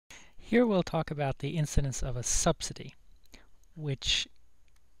Here we'll talk about the incidence of a subsidy, which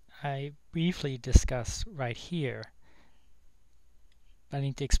I briefly discuss right here. I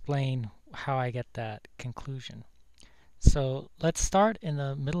need to explain how I get that conclusion. So let's start in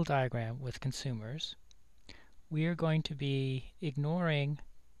the middle diagram with consumers. We are going to be ignoring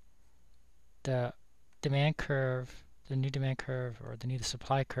the demand curve, the new demand curve, or the new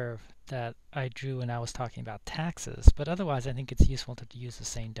supply curve that I drew when I was talking about taxes, but otherwise I think it's useful to use the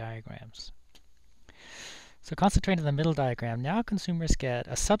same diagrams. So concentrate on the middle diagram. Now consumers get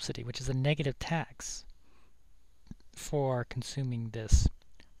a subsidy, which is a negative tax for consuming this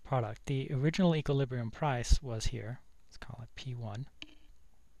product. The original equilibrium price was here. Let's call it P1.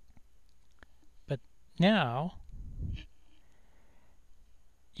 But now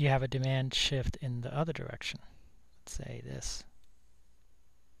you have a demand shift in the other direction. Let's say this.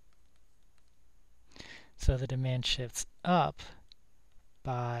 So the demand shifts up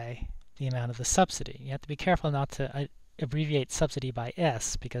by the amount of the subsidy. You have to be careful not to abbreviate subsidy by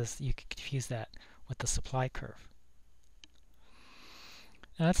S, because you could confuse that with the supply curve.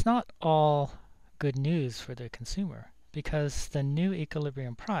 Now that's not all good news for the consumer, because the new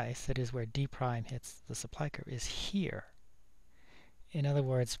equilibrium price, that is where D prime hits the supply curve, is here. In other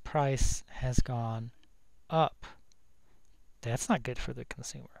words, price has gone up. That's not good for the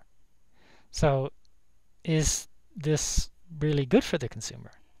consumer. So is this really good for the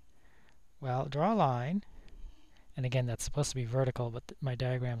consumer? Well, draw a line, and again that's supposed to be vertical, but my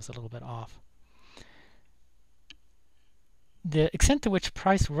diagram is a little bit off. The extent to which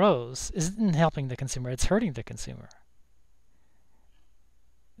price rose isn't helping the consumer, it's hurting the consumer.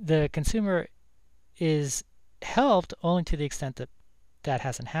 The consumer is helped only to the extent that that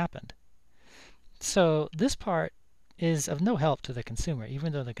hasn't happened. So this part is of no help to the consumer,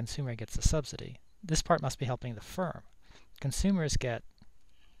 even though the consumer gets the subsidy. This part must be helping the firm. Consumers get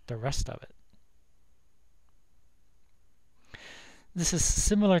the rest of it. This is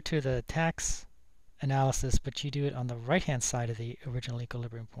similar to the tax analysis, but you do it on the right-hand side of the original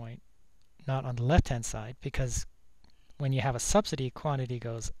equilibrium point, not on the left-hand side, because when you have a subsidy, quantity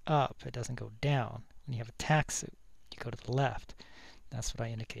goes up, it doesn't go down. When you have a tax suit, you go to the left. That's what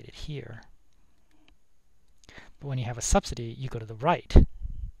I indicated here. But when you have a subsidy, you go to the right.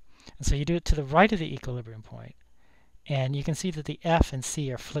 And so you do it to the right of the equilibrium point, and you can see that the F and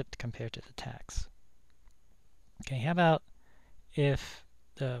C are flipped compared to the tax. Okay, how about if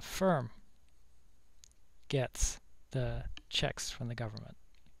the firm gets the checks from the government?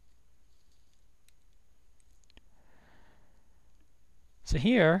 So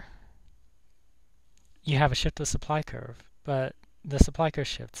here you have a shift of the supply curve, but the supply curve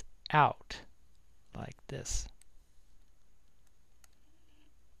shifts out like this.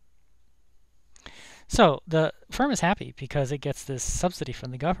 So the firm is happy because it gets this subsidy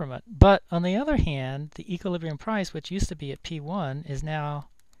from the government, but on the other hand, the equilibrium price, which used to be at P1, is now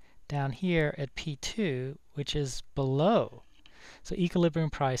down here at P2, which is below. So equilibrium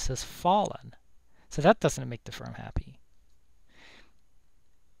price has fallen. So that doesn't make the firm happy.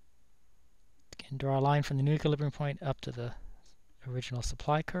 Again, draw a line from the new equilibrium point up to the original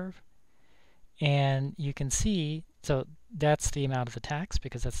supply curve. And you can see, so that's the amount of the tax,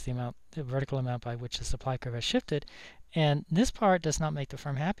 because that's the amount, the vertical amount by which the supply curve has shifted. And this part does not make the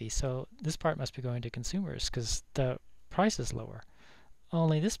firm happy. So this part must be going to consumers because the price is lower.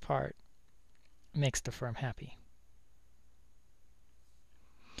 Only this part makes the firm happy.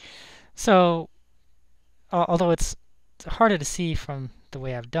 So although it's harder to see from the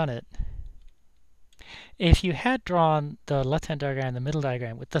way I've done it, if you had drawn the left-hand diagram and the middle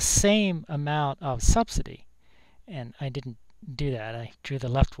diagram with the same amount of subsidy, and I didn't do that, I drew the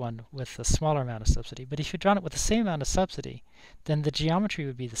left one with a smaller amount of subsidy, but if you'd drawn it with the same amount of subsidy, then the geometry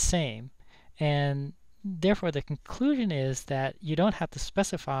would be the same, and therefore the conclusion is that you don't have to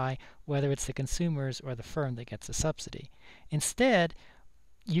specify whether it's the consumers or the firm that gets the subsidy. Instead,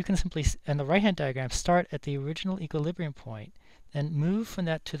 you can simply, in the right-hand diagram, start at the original equilibrium point and move from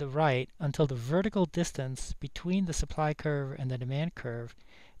that to the right until the vertical distance between the supply curve and the demand curve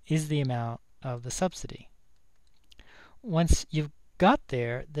is the amount of the subsidy. Once you've got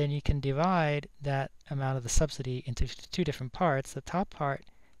there, then you can divide that amount of the subsidy into two different parts. The top part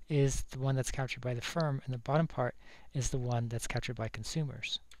is the one that's captured by the firm, and the bottom part is the one that's captured by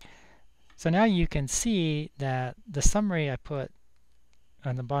consumers. So now you can see that the summary I put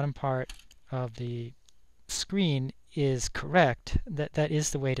on the bottom part of the screen is correct. That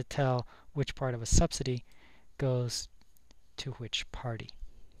is the way to tell which part of a subsidy goes to which party.